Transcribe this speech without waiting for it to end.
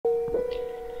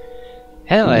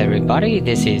Hello everybody,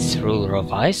 this is Ruler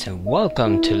of Ice and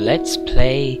welcome to Let's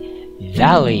Play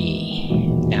Valley.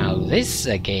 Now this is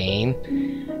a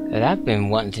game that I've been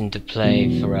wanting to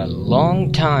play for a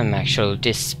long time actually,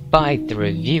 despite the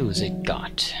reviews it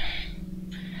got.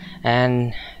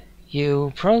 And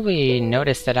you probably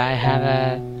noticed that I have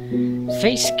a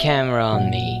face camera on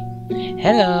me.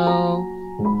 Hello!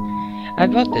 I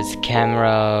bought this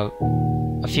camera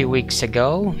a few weeks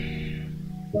ago.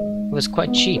 It was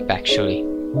quite cheap actually.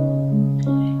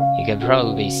 You can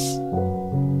probably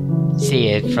see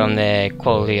it from the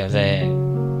quality of the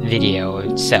video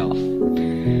itself.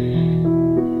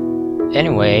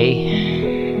 Anyway,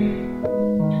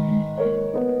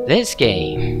 this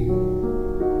game.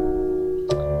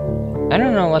 I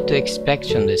don't know what to expect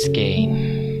from this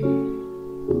game.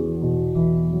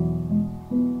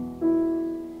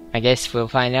 I guess we'll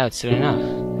find out soon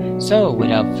enough. So,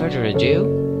 without further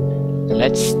ado,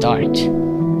 let's start.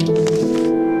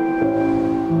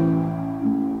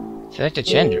 Select a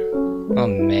gender. Oh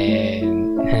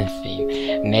man.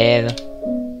 Male.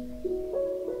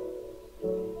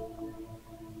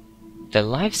 The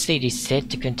life seed is said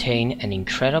to contain an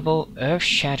incredible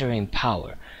earth-shattering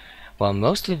power. While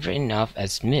mostly written off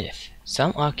as myth,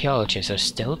 some archaeologists are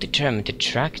still determined to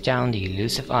track down the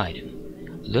elusive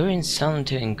item, luring some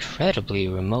to incredibly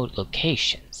remote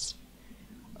locations.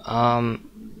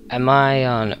 Am I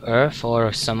on Earth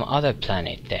or some other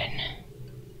planet then?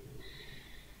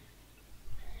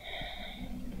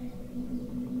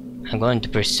 I'm going to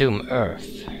presume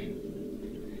Earth.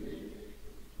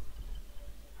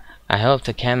 I hope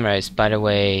the camera is, by the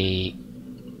way,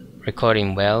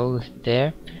 recording well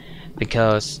there,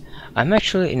 because I'm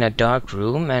actually in a dark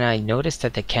room and I noticed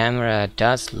that the camera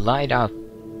does light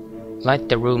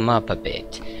the room up a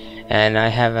bit, and I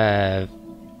have a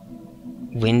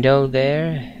window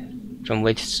there from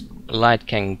which light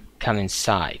can come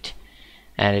inside,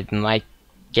 and it might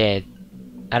get...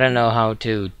 I don't know how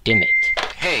to dim it.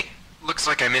 Hey, looks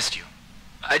like I missed you.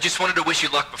 I just wanted to wish you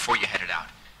luck before you headed out.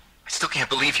 I still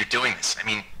can't believe you're doing this. I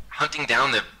mean, hunting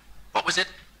down the... what was it?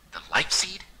 The life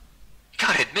seed? You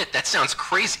gotta admit, that sounds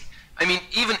crazy. I mean,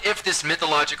 even if this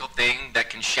mythological thing that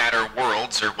can shatter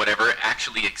worlds or whatever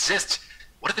actually exists,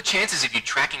 what are the chances of you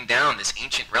tracking down this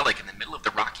ancient relic in the middle of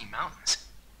the Rocky Mountains?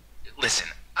 Listen,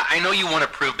 I know you want to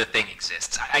prove the thing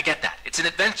exists. I get that. It's an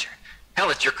adventure. Hell,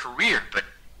 it's your career, but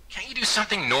can't you do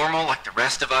something normal like the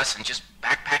rest of us and just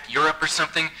backpack Europe or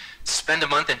something? Spend a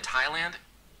month in Thailand?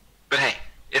 But hey,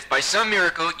 if by some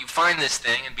miracle you find this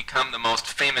thing and become the most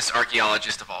famous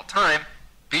archaeologist of all time,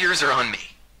 beers are on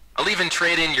me. I'll even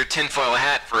trade in your tinfoil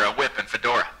hat for a whip and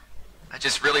fedora. I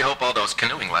just really hope all those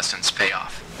canoeing lessons pay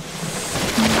off.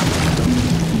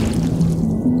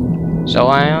 So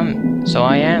I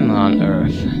am on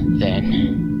Earth, then.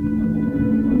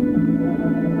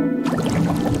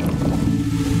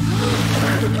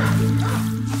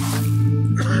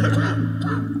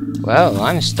 Well,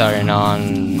 I'm starting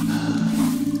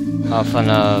off on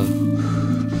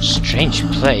a strange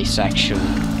place, actually.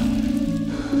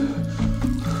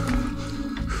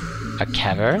 A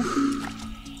cavern?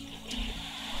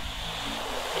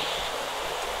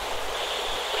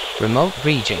 Remote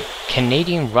region,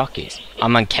 Canadian Rockies.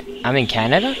 I'm in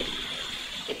Canada?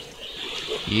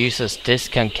 Useless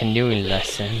discount canoeing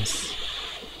lessons.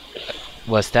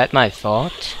 Was that my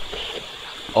thought?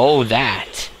 Oh,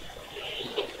 that.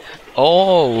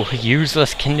 Oh,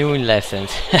 useless canoeing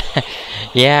lessons.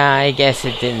 Yeah, I guess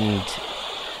it didn't.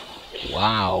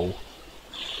 Wow.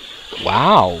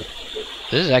 Wow.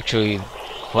 This is actually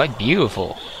quite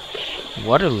beautiful.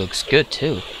 Water looks good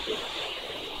too.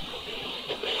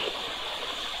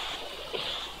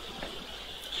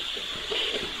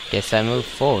 Guess I move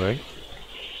forward.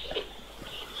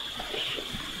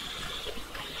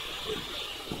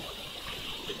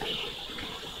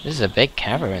 This is a big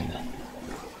cavern.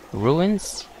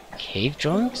 Ruins? Cave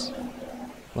drawings?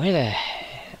 Where the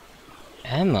heck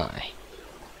am I?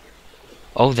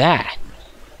 Oh, that!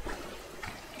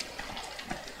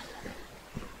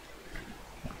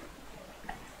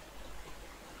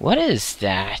 What is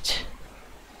that?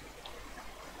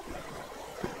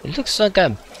 It looks like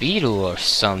a beetle or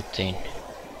something.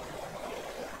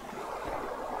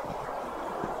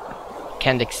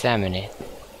 Can't examine it.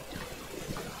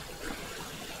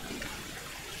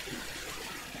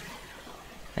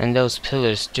 And those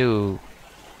pillars do...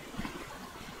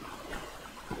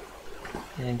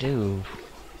 they do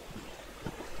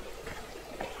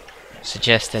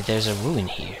suggest that there's a ruin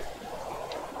here.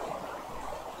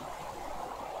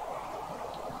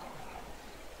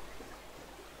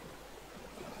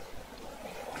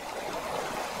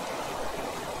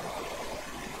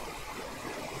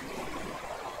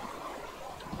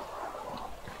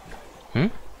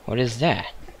 What is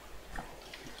that?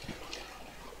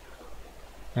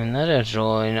 Another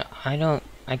drawing. I don't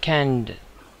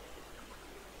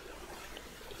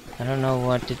know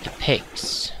what it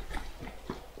depicts.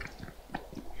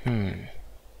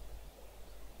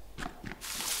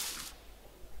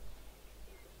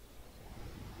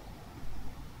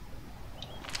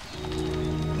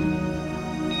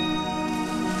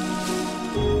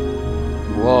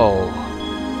 Whoa.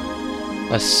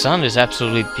 The sun is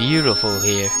absolutely beautiful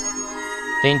here.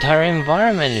 The entire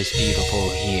environment is beautiful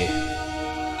here.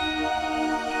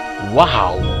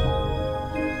 Wow.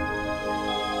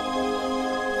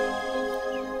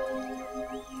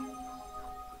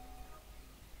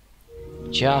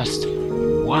 Just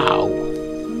wow.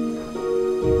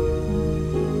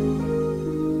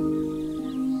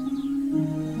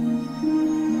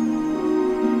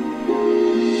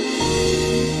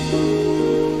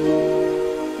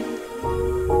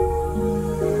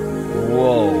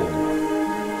 Whoa.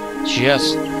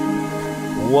 Just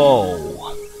whoa.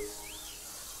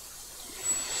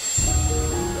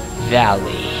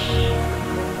 Valley.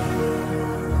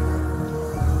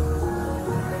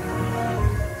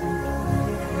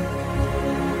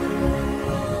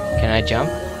 Can I jump?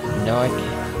 No, I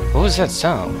can't. What was that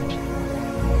sound?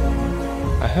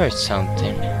 I heard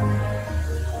something.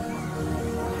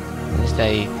 At least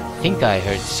I think I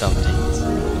heard something.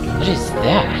 What is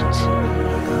that?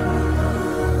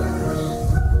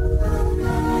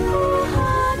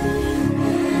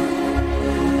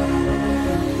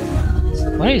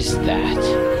 What is that?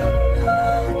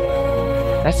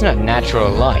 That's not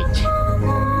natural light.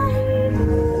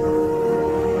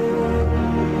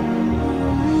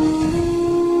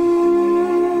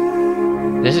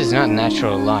 This is not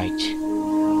natural light.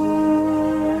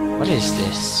 What is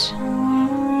this?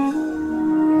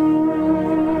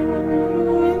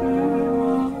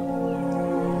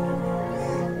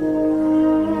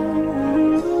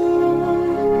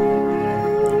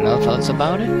 No thoughts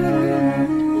about it?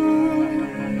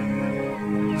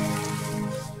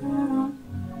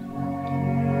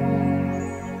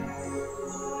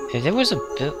 If there was a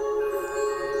bit...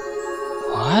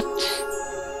 What?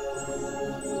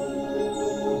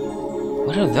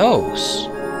 What are those?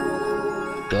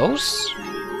 Ghosts?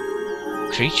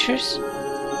 Creatures?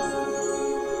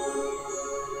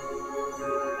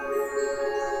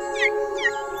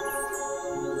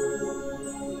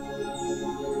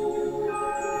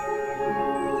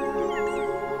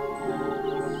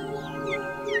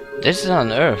 This is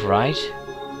on Earth, right?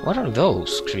 What are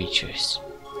those creatures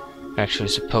actually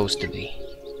supposed to be?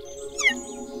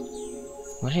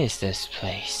 What is this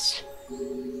place?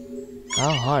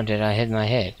 How hard did I hit my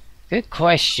head? Good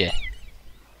question.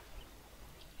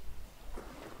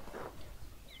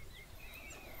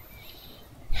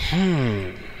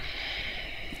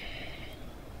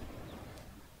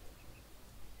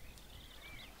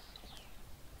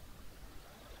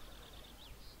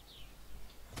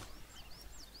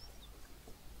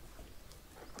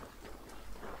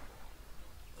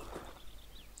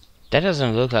 That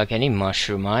doesn't look like any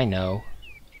mushroom I know.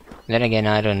 Then again,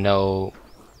 I don't know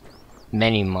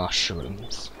many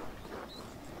mushrooms.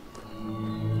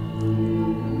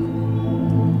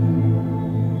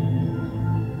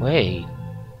 Wait,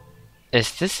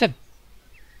 is this a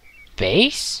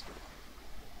base?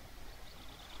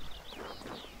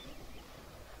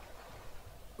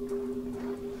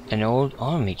 An old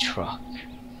army truck.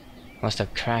 Must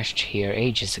have crashed here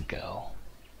ages ago.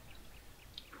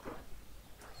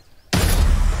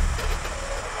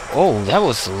 Oh, that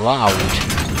was loud.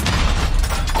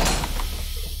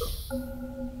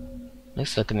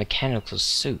 Looks like a mechanical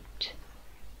suit.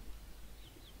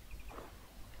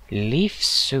 Leaf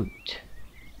suit.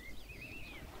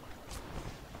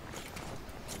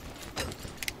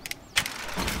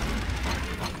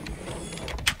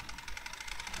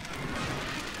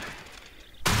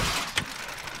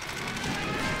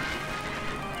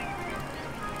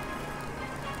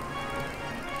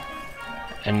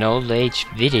 An old age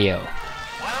video.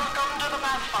 Welcome to the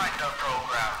Pathfinder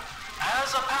program.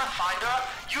 As a Pathfinder,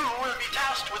 you will be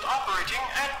tasked with operating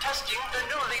and testing the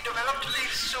newly developed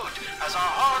Leaf suit as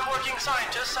our hard-working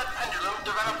scientists at Pendulum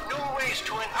develop new ways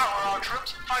to empower our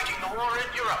troops fighting the war in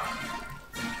Europe.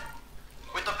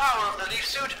 With the power of the Leaf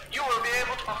suit, you will be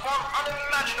able to perform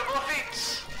unimaginable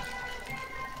feats.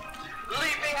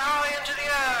 Leaping high into the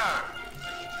air.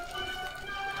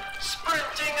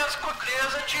 Sprinting as quickly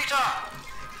as a cheetah.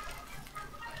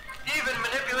 Even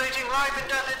manipulating life and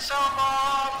death itself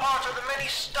are part of the many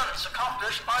stunts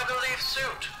accomplished by the Leaf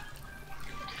suit.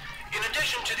 In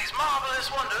addition to these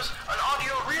marvelous wonders, an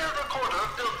audio reel recorder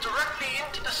built directly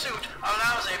into the suit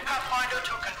allows a Pathfinder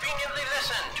to conveniently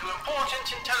listen to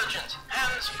important intelligence,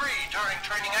 hands-free during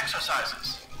training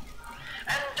exercises.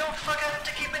 And don't forget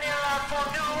to keep an ear out for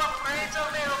new upgrades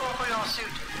available for your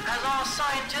suit, as our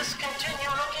scientists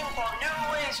continue looking for new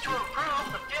ways to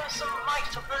improve the fearsome might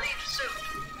of the Leaf suit.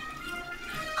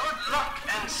 Good luck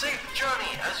and safe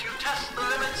journey as you test the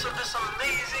limits of this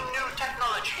amazing new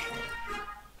technology.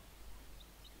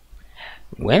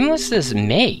 When was this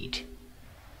made?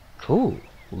 Cool.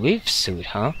 Leaf suit,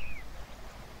 huh?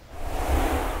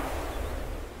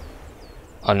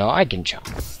 Oh no, I can jump.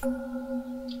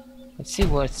 Let's see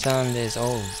what's on this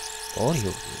old audio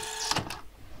reads.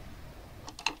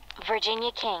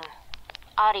 Virginia King.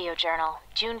 Audio Journal,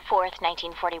 June 4th,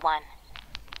 1941.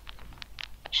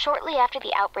 Shortly after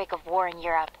the outbreak of war in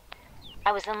Europe,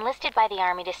 I was enlisted by the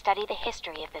Army to study the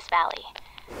history of this valley.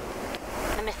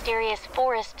 The mysterious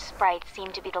forest sprites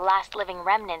seem to be the last living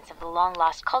remnants of the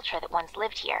long-lost culture that once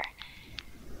lived here.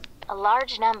 A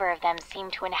large number of them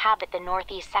seem to inhabit the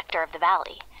northeast sector of the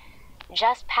valley,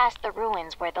 just past the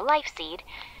ruins where the life seed,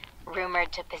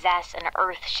 rumored to possess an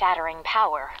earth-shattering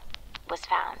power, was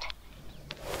found.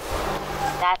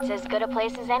 That's as good a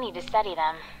place as any to study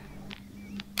them.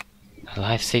 A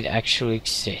life seed actually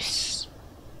exists.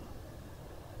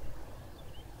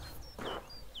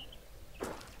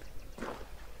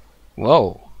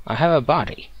 Whoa, I have a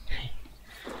body.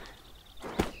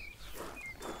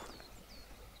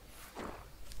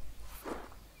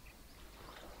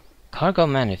 Cargo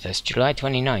Manifest, July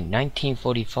 29,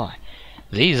 1945.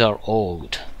 These are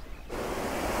old.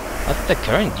 What's the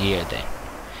current year then?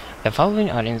 The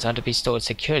following items are to be stored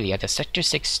securely at the Sector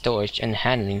 6 storage and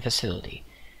handling facility.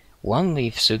 One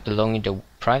leaf suit belonging to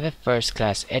Private First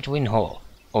Class Edwin Hall.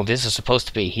 Oh, this is supposed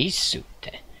to be his suit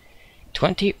then.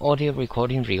 20 audio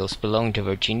recording reels belonging to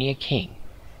Virginia King,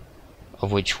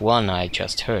 of which one I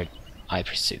just heard, I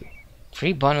presume.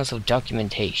 3 bundles of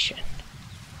documentation.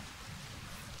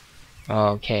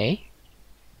 Okay.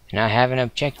 And I have an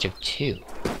objective too.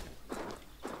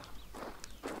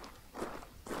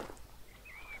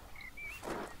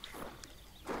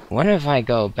 Wonder if I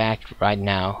go back right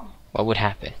now, what would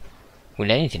happen?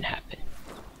 Would anything happen?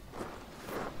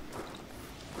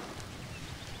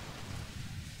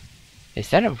 Is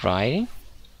that a writing?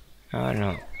 I don't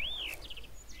know.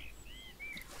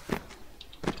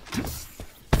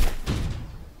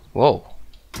 Whoa.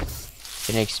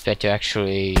 Didn't expect to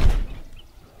actually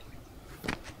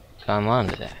climb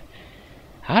onto that.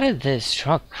 How did this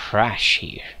truck crash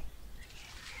here?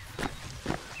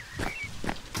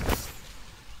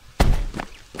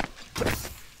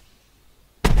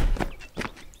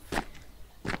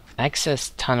 Access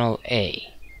Tunnel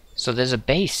A. So there's a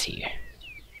base here.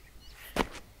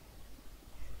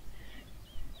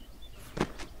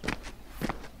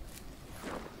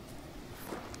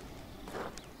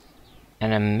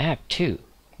 And a map too.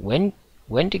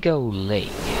 Wendigo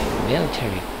Lake.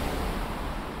 Military.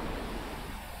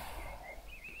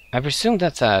 I presume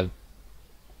that's a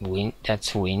wind.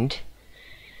 That's wind.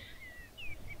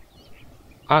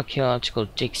 Archaeological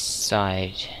dig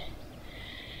site.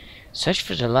 Search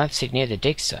for the life seed near the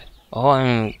dig site. Oh,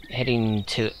 I'm heading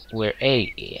to where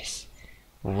A is.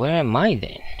 Where am I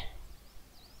then?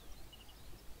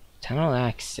 Tunnel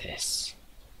access.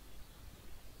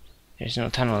 There's no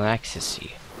tunnel access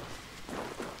here.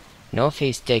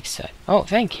 Northeast dig site. Oh,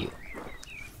 thank you.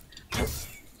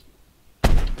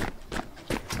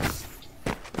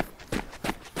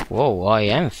 Whoa, I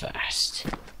am fast.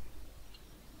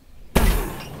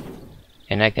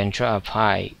 And I can drop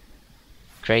high,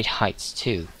 great heights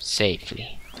too,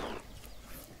 safely.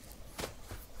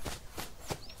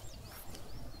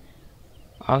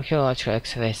 Archaeological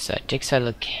excavation site. Dig site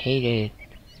located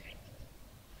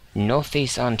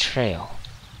northeast on trail.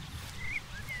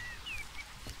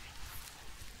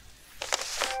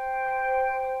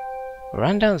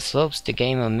 Run down slopes to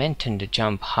gain momentum to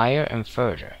jump higher and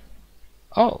further.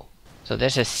 Oh, so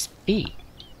there's a speed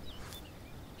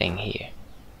thing here.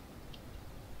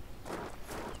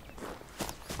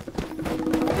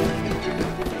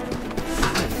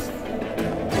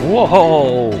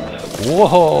 Whoa!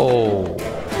 Whoa!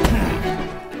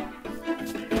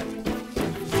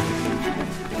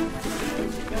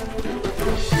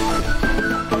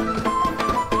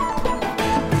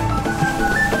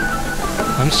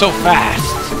 I'm so fast.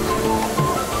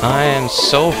 I am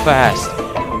so fast.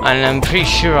 And I'm pretty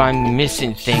sure I'm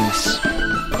missing things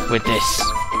with this.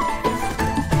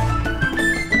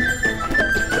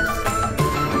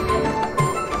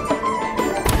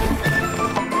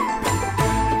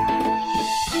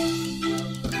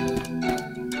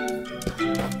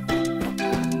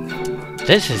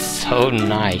 This is so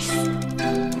nice.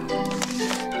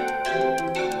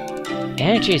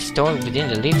 Energy stored within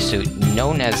the leaf suit,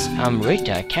 known as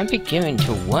Amrita, can be given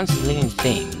to once living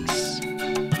things.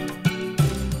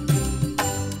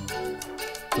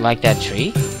 Like that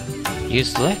tree?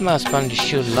 Use the left mouse button to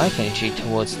shoot life energy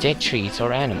towards dead trees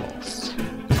or animals.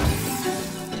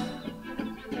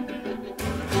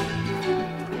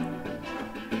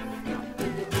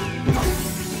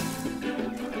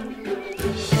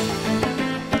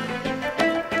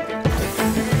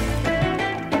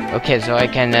 Okay, so I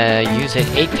can use it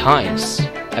 8 times,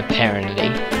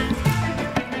 apparently.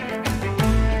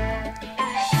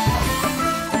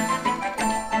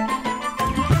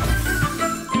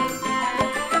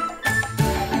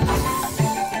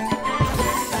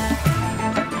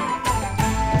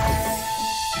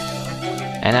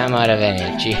 And I'm out of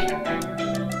energy.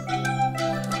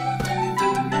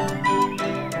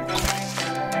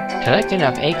 Collect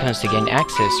enough acorns to gain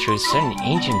access through certain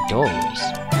ancient doorways.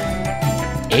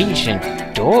 Ancient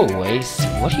doorways?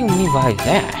 What do you mean by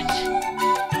that?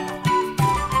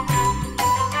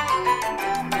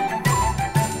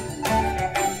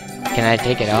 Can I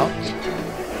take it out?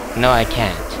 No, I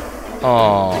can't.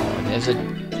 Oh, there's a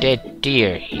dead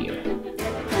deer here.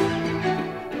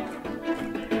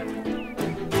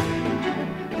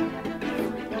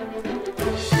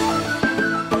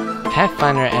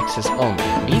 Pathfinder access only.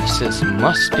 Leaf suits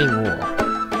must be worn.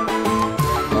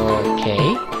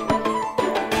 Okay.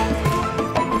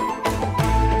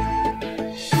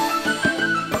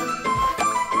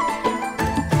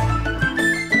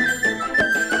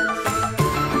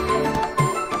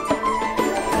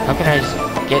 How can I just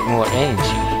get more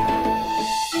energy?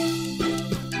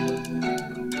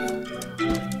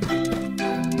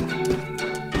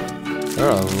 There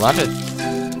are a lot of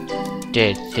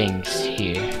dead things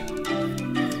here.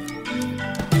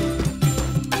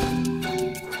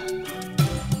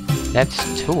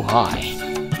 That's too high.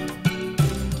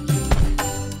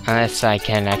 Unless I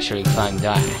can actually climb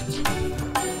that.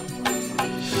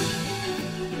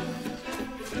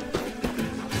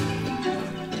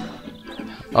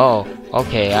 Oh,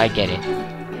 okay, I get it.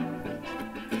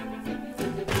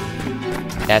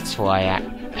 That's why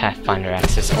Pathfinder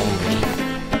access only.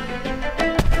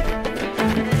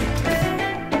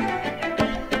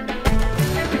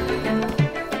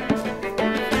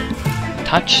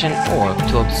 Touch an orb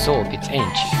to absorb its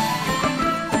energy.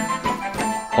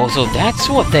 Oh, so that's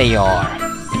what they are!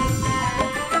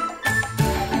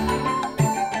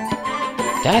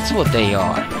 That's what they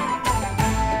are!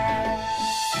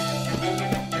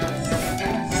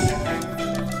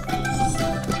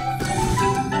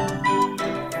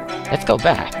 Let's go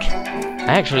back.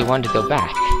 I actually want to go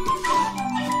back.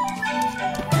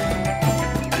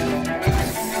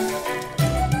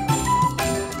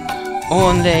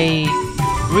 Oh, and they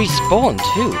respawn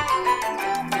too.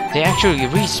 They actually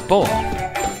respawn.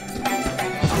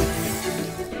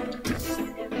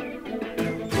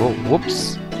 Oh,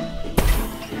 whoops.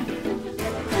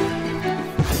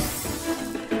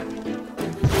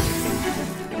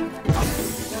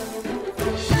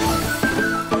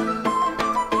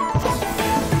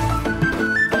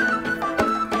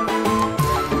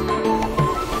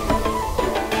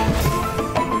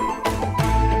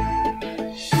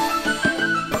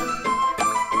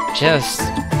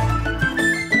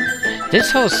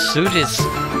 This whole suit is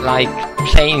like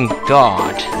playing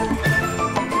God.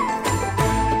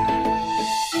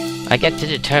 I get to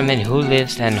determine who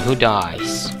lives and who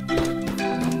dies.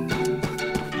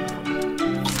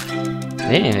 I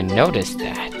didn't even notice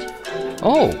that.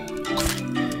 Oh!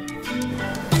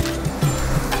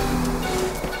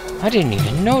 I didn't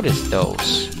even notice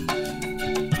those.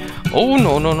 Oh,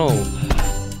 no, no, no.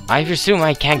 I presume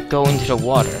I can't go into the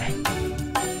water.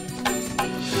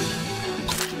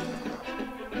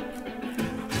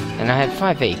 And I have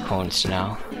 5 acorns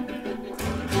now.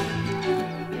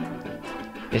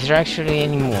 Is there actually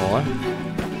any more?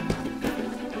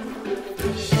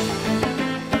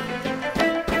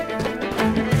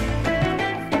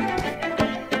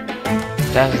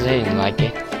 Doesn't like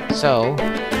it. So,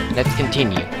 let's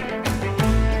continue.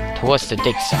 Towards the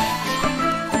dig site.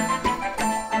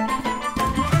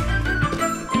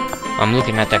 I'm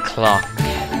looking at the clock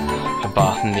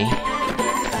above me.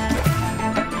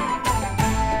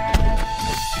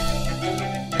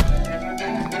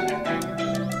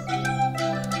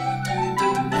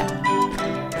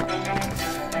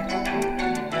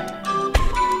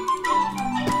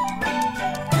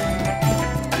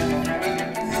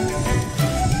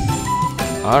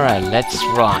 Alright, let's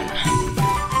run.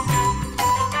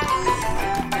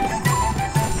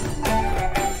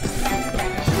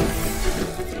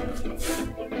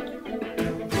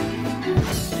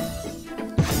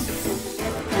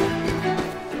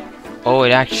 Oh,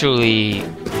 it actually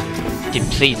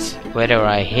depletes whether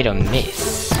I hit or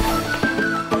miss.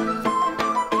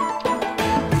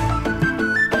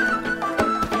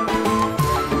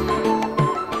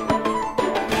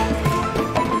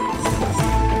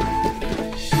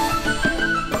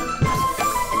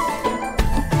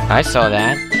 I saw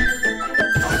that.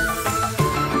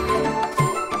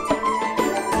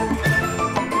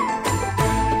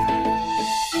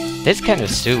 This kind of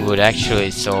suit would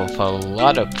actually solve a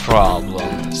lot of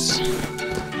problems.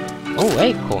 Oh,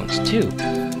 acorns too.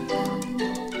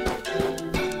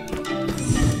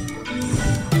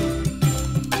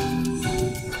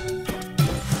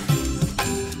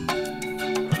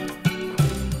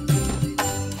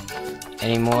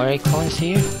 Any more acorns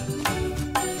here?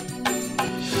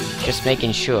 Just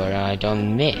making sure I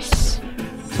don't miss.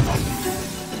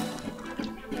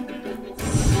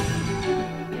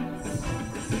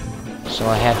 So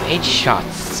I have 8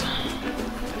 shots.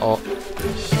 Oh.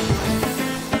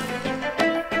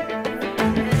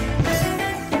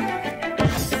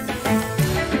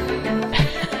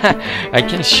 I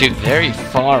can shoot very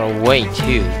far away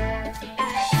too.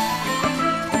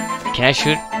 Can I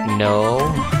shoot? No.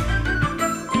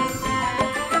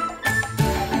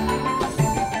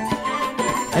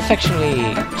 Let's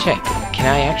actually check. Can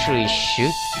I actually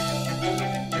shoot?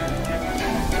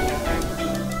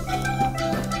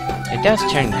 It does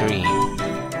turn green.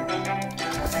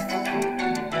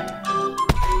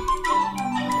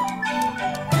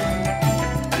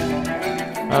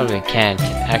 Probably can't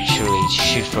actually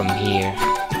shoot from here.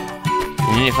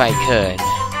 Even if I could.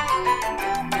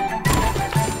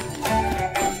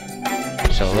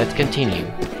 So let's continue.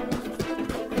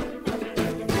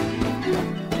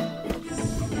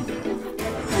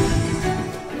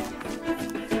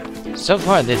 So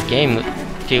far this game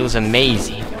feels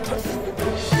amazing.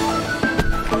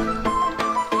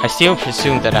 I still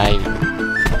presume that I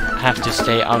have to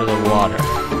stay out of the water.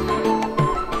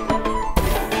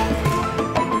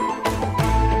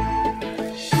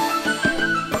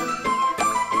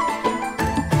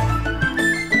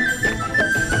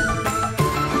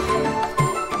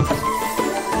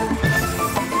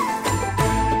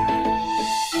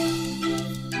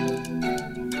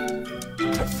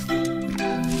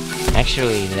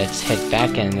 Actually, let's head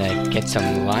back and get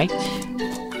some light.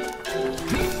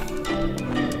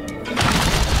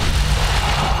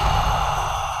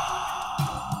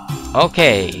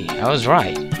 Okay, I was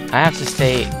right. I have to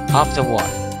stay off the water.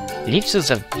 Leaf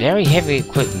suits are very heavy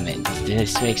equipment.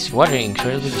 This makes water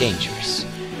incredibly dangerous.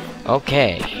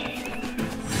 Okay.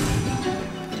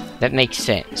 That makes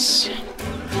sense.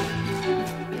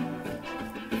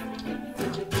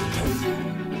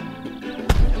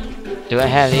 Do I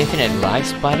have infinite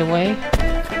lives, by the way?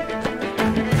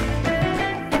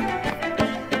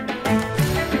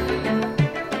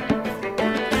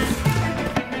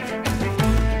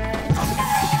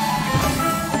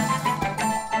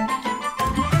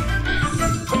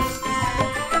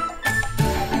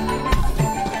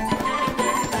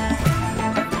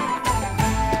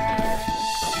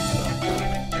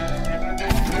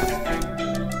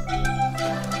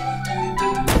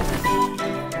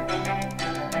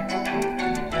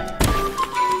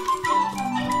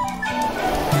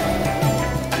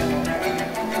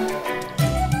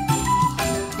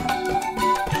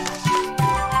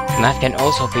 Math can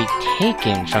also be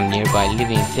taken from nearby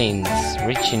living things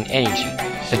rich in energy,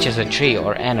 such as a tree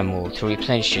or animal, to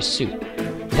replenish your suit.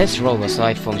 Less role-less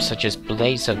life forms such as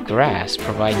blades of grass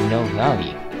provide no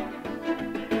value.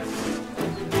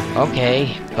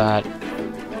 Okay, but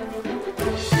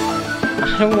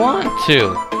I don't want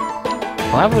to.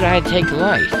 Why would I take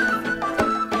life?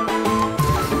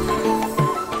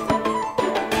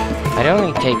 I'd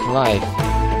only take life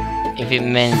if it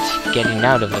meant getting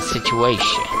out of a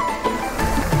situation.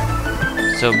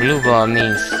 So blue ball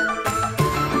means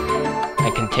I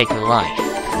can take a life.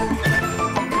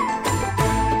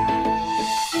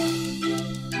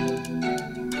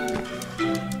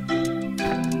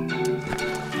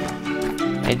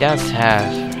 It does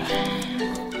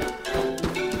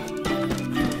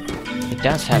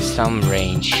have some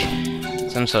range,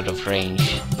 some sort of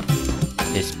range,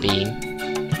 this beam.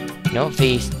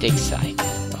 Northeast dig site,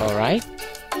 alright?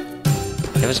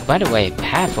 There was, by the way, a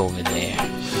path over there.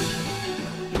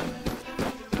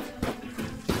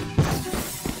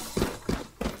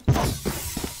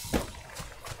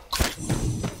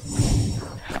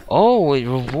 Oh, it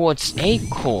rewards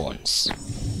acorns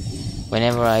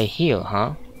whenever I heal,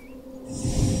 huh?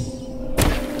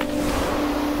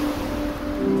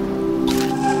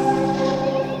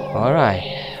 Alright,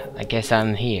 I guess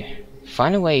I'm here.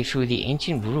 Find a way through the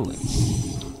ancient ruins.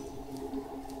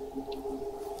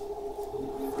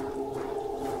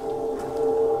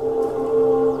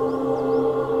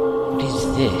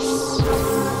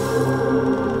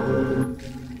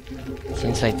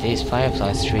 these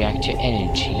fireflies react to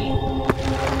energy.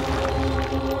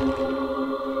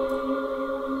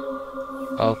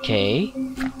 Okay.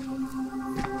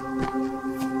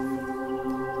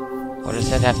 What does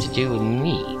that have to do with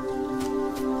me?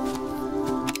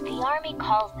 The Army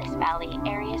calls this valley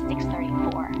Area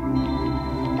 634,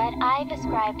 but I've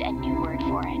ascribed a new word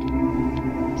for it.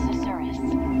 Susurrus.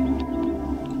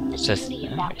 The beauty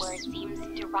of that word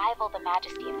seems to rival the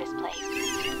majesty of this place.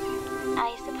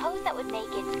 I suppose that would make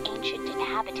its ancient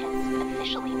inhabitants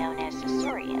officially known as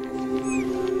Susurians.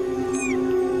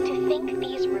 To think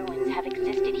these ruins have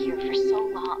existed here for so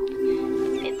long,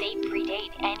 that they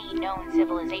predate any known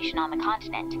civilization on the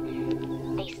continent.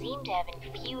 They seem to have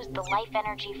infused the life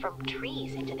energy from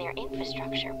trees into their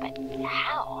infrastructure, but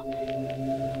how?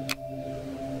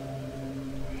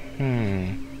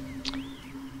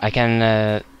 I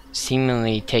can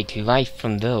seemingly take life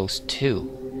from those too.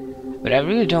 But I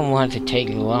really don't want to take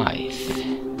life.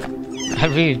 I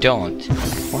really don't.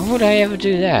 Why would I ever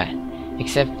do that?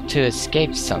 Except to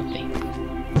escape something.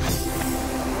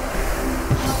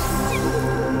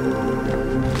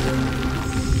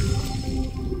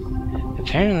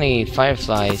 Apparently,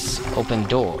 fireflies open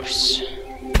doors.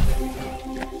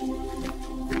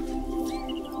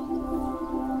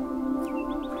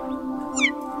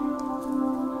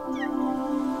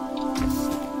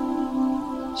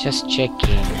 Just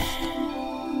checking.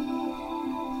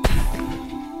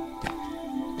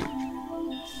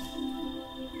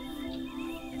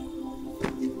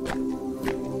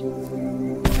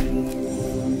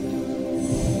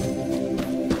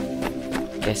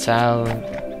 Guess I'll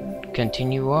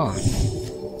continue on.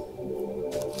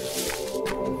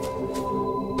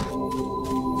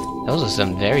 Those are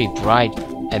some very bright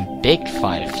and big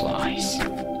fireflies.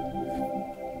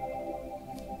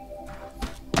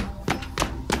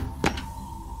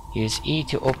 Use E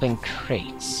to open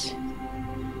crates.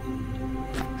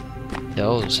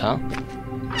 Those, huh?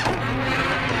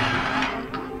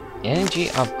 Energy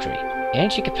upgrade.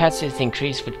 Energy capacity is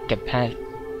increased with capacitor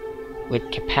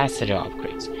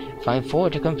upgrades. Find 4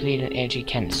 to complete an energy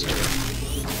canister.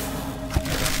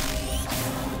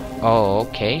 Oh,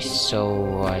 okay,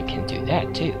 so I can do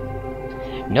that too.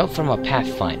 Note from a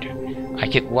Pathfinder. I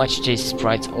could watch these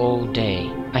sprites all day.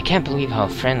 I can't believe how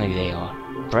friendly they are.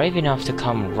 Brave enough to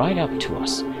come right up to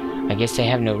us. I guess they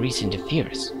have no reason to fear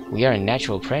us. We aren't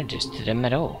natural predators to them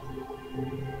at all.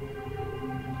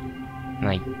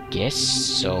 I guess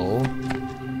so.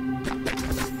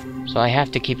 So I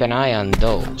have to keep an eye on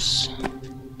those.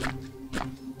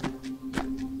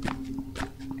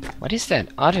 What is that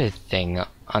other thing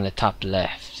on the top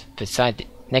left?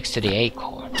 Next to the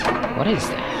acorn. What is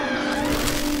that?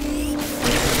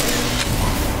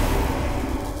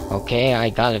 Okay, I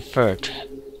got a third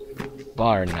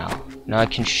bar now. Now I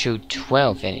can shoot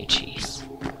 12 energies.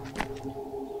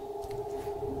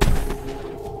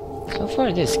 So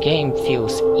far this game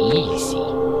feels easy.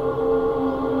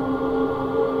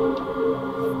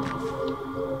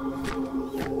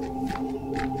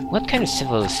 What kind of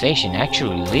civilization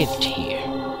actually lived here?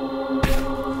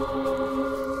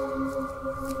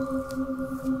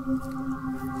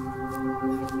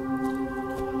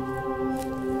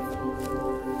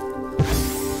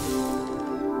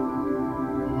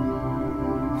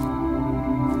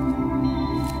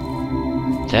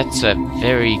 That's a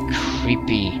very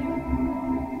creepy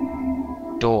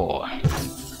door.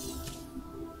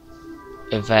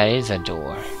 If that is a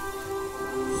door.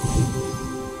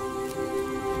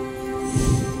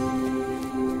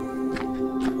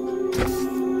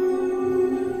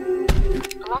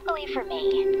 Luckily for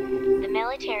me, the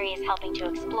military is helping to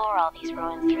explore all these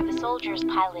ruins through the soldiers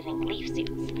piloting leaf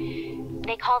suits.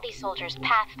 They call these soldiers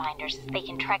Pathfinders as they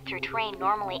can trek through terrain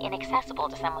normally inaccessible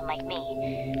to someone like me.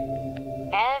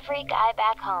 Every guy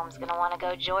back home's gonna want to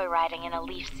go joyriding in a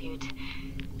leaf suit.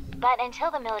 But until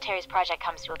the military's project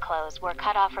comes to a close, we're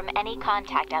cut off from any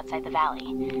contact outside the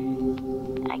valley.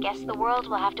 I guess the world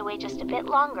will have to wait just a bit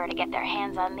longer to get their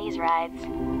hands on these rides.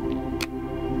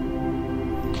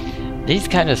 These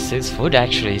kind of suits would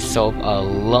actually solve a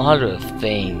lot of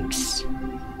things.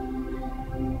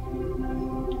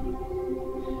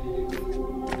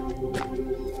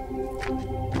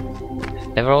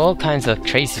 There were all kinds of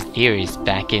crazy theories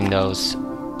back in those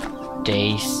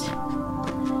days.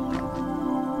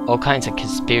 All kinds of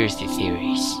conspiracy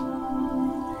theories.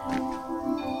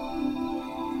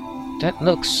 That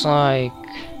looks like...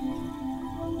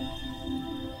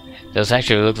 Those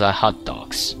actually look like hot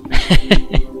dogs.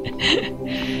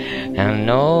 And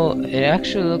no, it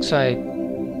actually looks like...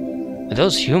 Are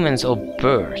those humans or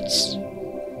birds?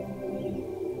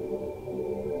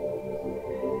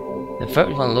 The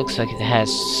third one looks like it has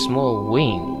small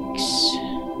wings. leaks.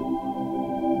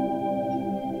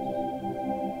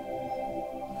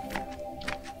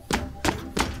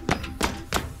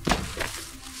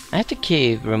 I have to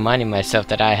keep reminding myself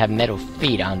that I have metal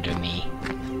feet under me.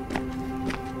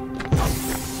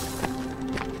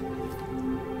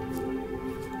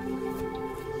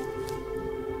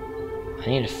 I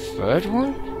need a third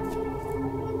one?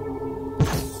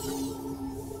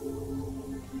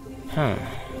 Huh,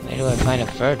 where do I find a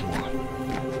third one?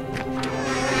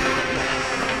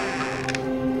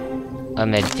 A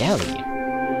medallion.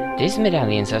 These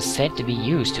medallions are said to be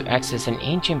used to access an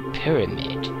ancient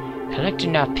pyramid. Collect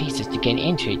enough pieces to gain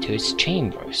entry to its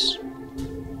chambers.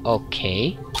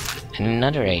 Okay, and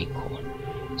another acorn.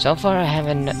 So far I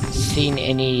haven't seen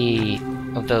any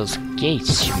of those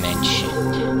gates you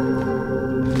mentioned.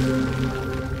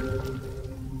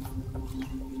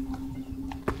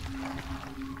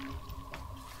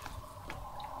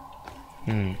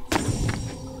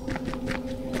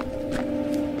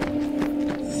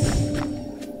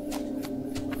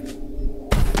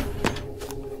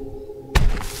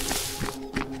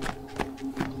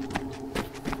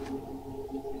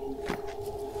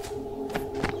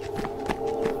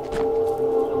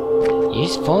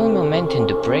 Use falling momentum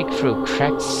to break through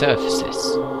cracked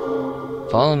surfaces.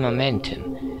 Falling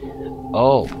momentum.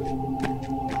 Oh.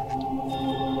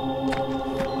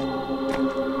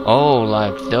 Oh,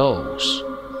 like those.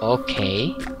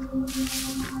 Okay.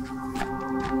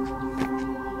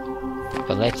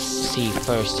 But let's see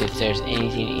first if there's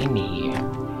anything in here.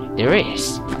 There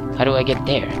is. How do I get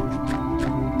there?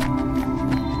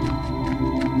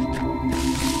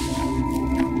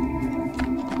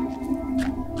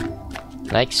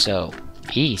 Like so.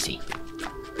 Easy.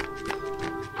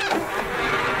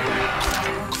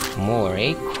 More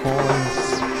acorns.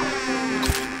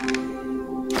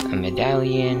 A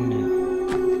medallion.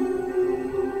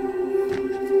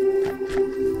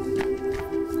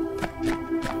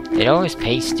 It always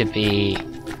pays to be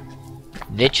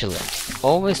vigilant.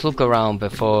 Always look around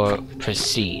before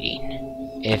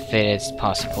proceeding, if it is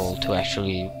possible to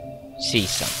actually see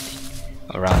something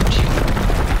around you.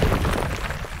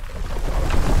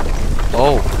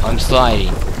 Oh, I'm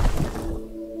sliding.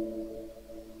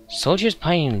 Soldiers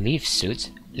piloting leaf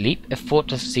suits leap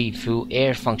effortlessly through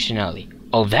air functionality.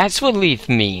 Oh, that's what leaf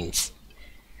means!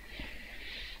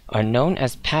 Are known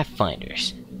as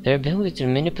pathfinders. Their ability to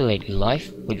manipulate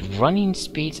life with running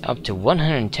speeds up to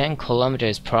 110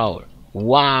 kilometers per hour.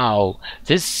 Wow!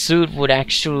 This suit would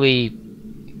actually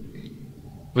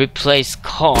replace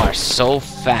cars so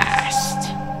fast.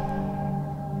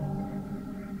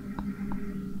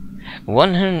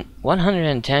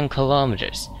 110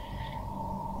 kilometers.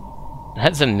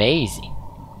 That's amazing.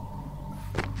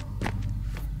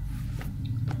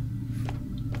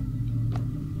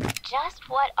 Just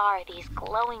what are these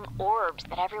glowing orbs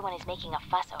that everyone is making a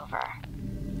fuss over?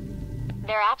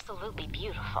 They're absolutely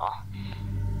beautiful.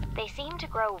 They seem to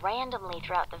grow randomly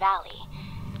throughout the valley.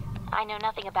 I know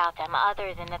nothing about them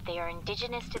other than that they are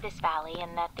indigenous to this valley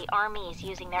and that the army is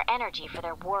using their energy for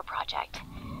their war project.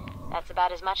 That's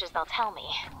about as much as they'll tell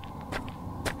me.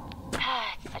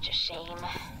 It's such a shame.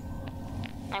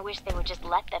 I wish they would just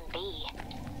let them be.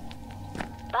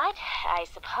 But I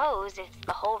suppose it's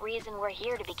the whole reason we're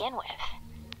here to begin with.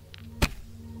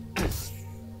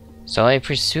 So I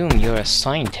presume you're a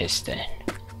scientist then?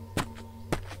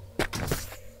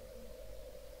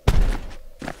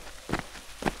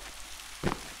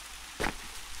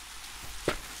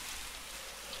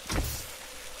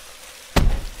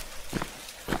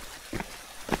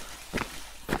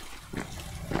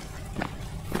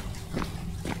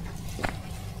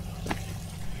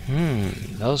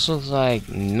 Those look like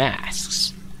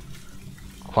masks.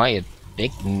 Quite a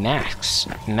big masks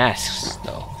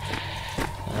though.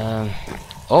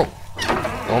 Oh,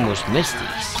 almost missed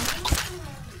these.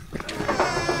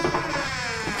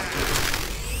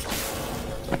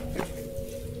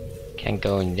 Can't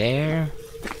go in there.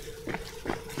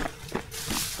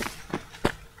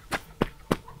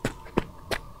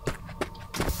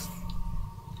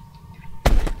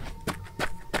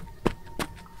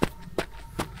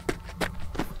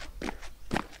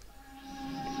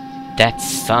 That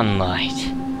sunlight.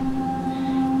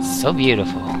 So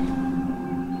beautiful.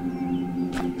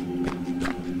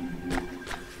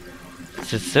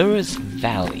 Susurrus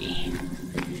Valley.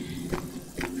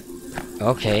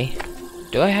 Okay.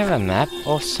 Do I have a map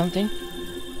or something?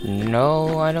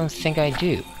 No, I don't think I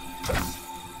do.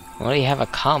 I only have a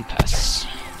compass.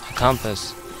 A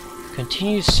compass.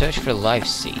 Continue search for life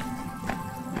seed.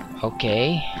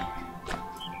 Okay.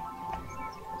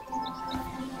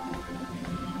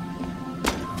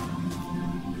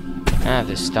 I have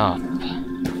to stop.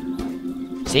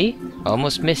 See?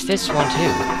 Almost missed this one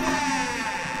too.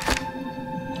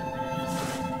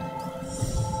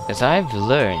 Because I've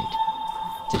learned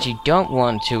that you don't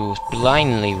want to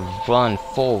blindly run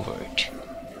forward,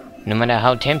 no matter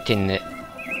how tempting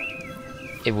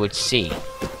it would seem.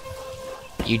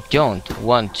 You don't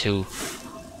want to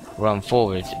run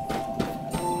forward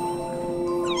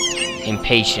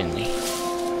impatiently.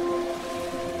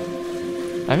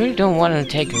 I really don't want to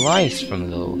take lives from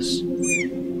those.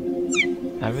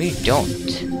 I really don't.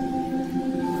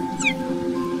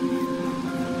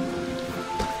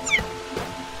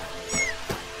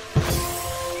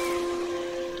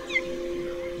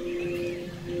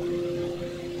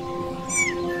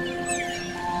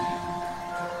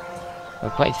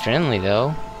 We're quite friendly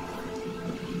though.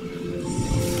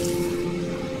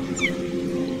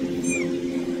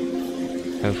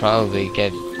 I'd probably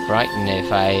get frightened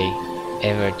if I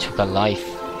ever took a life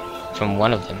from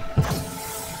one of them.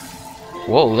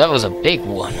 Whoa, that was a big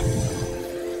one.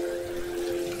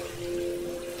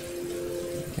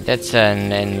 That's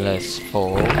an endless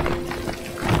fall.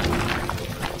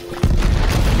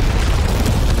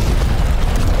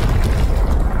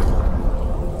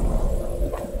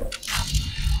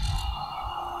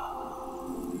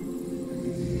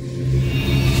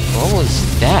 What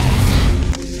was that?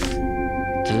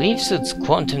 The leaf suit's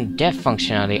quantum death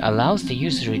functionality allows the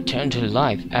user to return to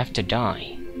life after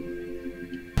dying.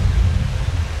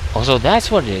 Also, that's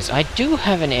what it is. I do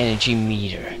have an energy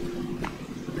meter.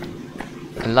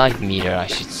 A life meter, I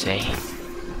should say.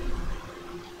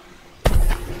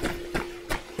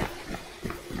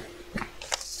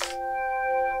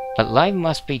 But life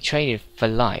must be traded for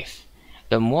life.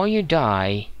 The more you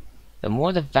die, the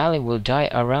more the valley will die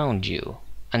around you,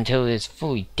 until it is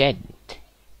fully deadened.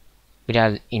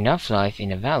 Without enough life in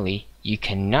the valley, you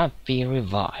cannot be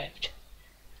revived.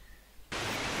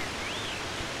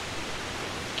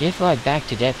 Give life back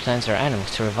to dead plants or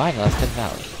animals to revitalize the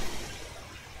valley.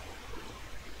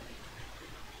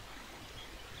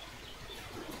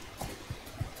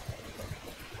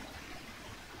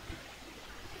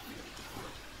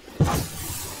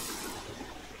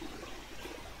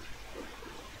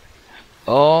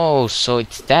 Oh, so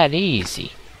it's that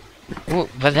easy. Well,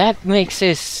 but that makes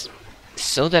this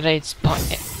so that it's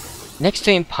next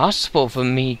to impossible for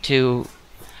me to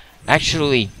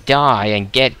actually die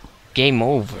and get game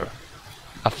over.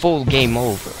 A full game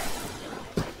over.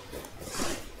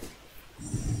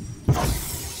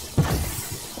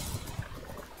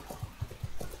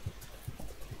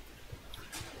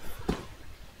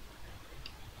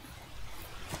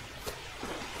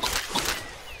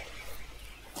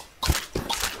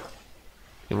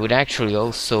 It would actually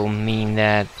also mean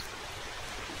that,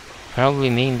 probably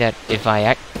mean that if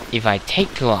I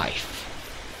take life,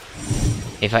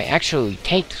 if I actually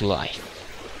take life,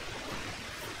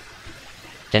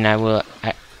 then I will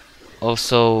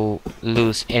also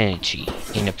lose energy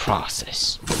in the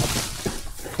process.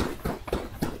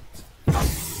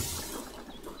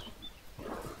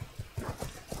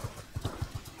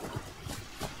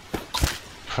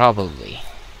 Probably.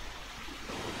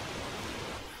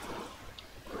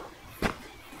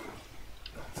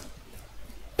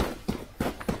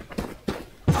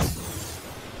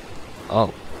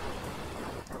 Oh.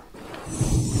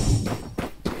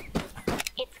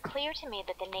 It's clear to me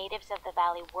that the natives of the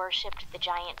valley worshipped the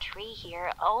giant tree here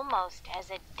almost as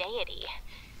a deity.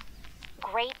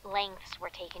 Great lengths were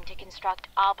taken to construct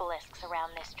obelisks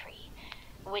around this tree,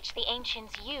 which the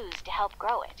ancients used to help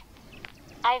grow it.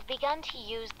 I've begun to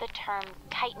use the term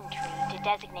Titan tree to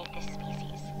designate this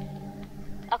species.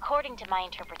 According to my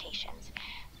interpretations,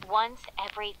 once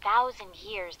every 1,000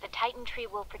 years, the Titan tree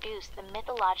will produce the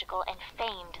mythological and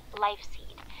famed life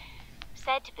seed,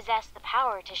 said to possess the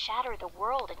power to shatter the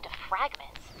world into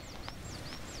fragments.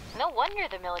 No wonder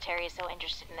the military is so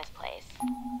interested in this place.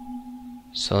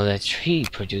 So that tree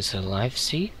produced a life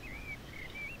seed?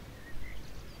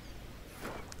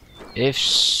 If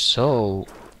so,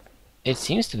 it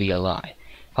seems to be a lie.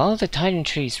 Follow the Titan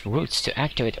tree's roots to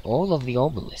activate all of the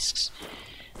obelisks.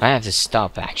 I have to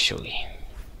stop, actually.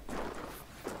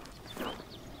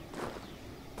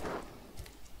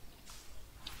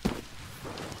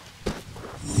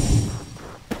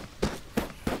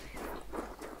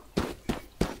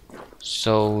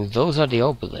 So those are the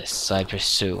obelisks, I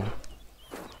presume.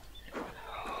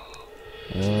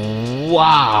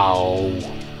 Wow!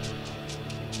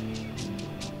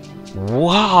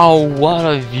 Wow, what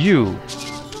a view!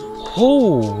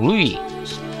 Holy!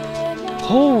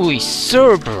 Holy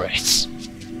Cerberus!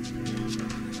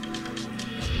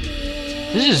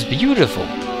 This is beautiful!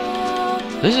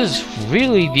 This is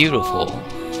really beautiful.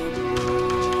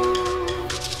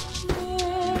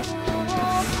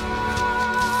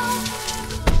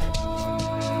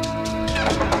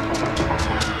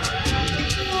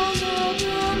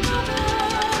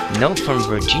 Note from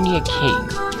Virginia King.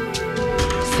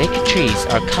 Sacred trees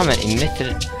are common in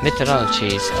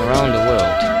mythologies around the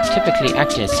world, typically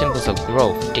acting as symbols of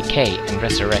growth, decay, and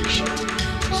resurrection.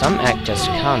 Some act as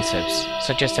concepts,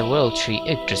 such as the world tree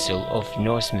Yggdrasil of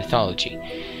Norse mythology,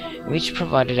 which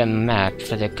provided a map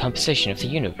for the composition of the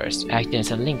universe, acting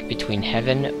as a link between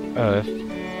heaven, earth,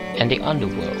 and the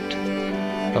underworld.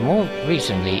 But more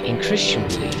recently, in Christian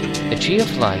belief, the Tree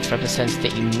of Life represents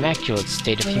the immaculate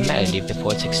state of humanity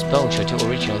before its exposure to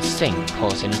original sin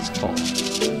causing its fall.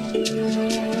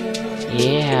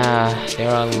 Yeah, there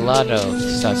are a lot of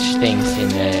such things in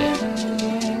the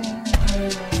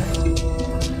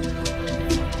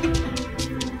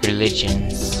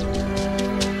religions.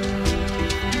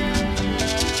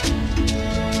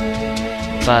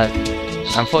 But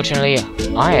unfortunately,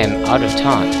 I am out of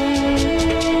time.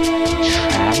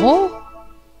 Travel?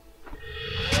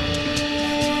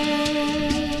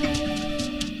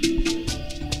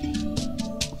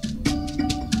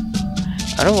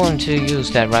 I don't want to use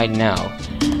that right now.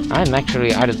 I'm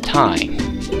actually out of time.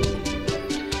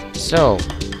 So,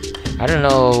 I don't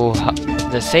know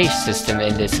the save system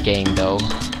in this game though.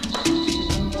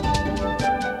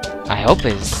 I hope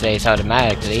it saves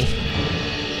automatically.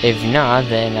 If not,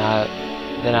 then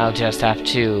I'll just have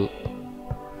to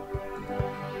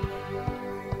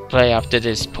play up to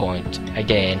this point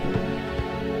again.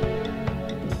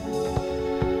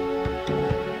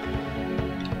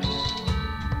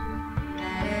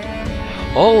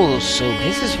 Oh, so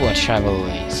this is what travel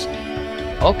is.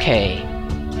 Okay,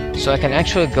 so I can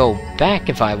actually go back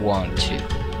if I want to.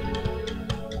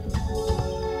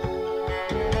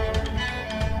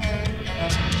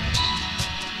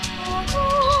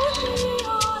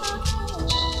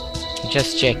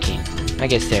 Just checking. I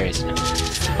guess there is no.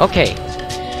 Okay.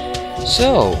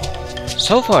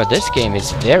 So far this game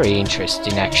is very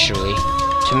interesting actually.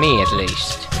 To me at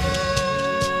least.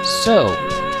 So,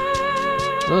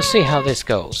 we'll see how this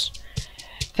goes.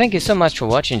 Thank you so much for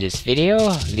watching this video.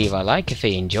 Leave a like if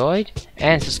you enjoyed.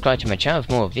 And subscribe to my channel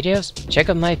for more videos. Check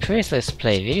out my previous Let's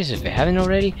Play videos if you haven't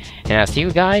already. And I'll see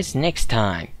you guys next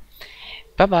time.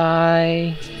 Bye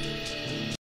bye.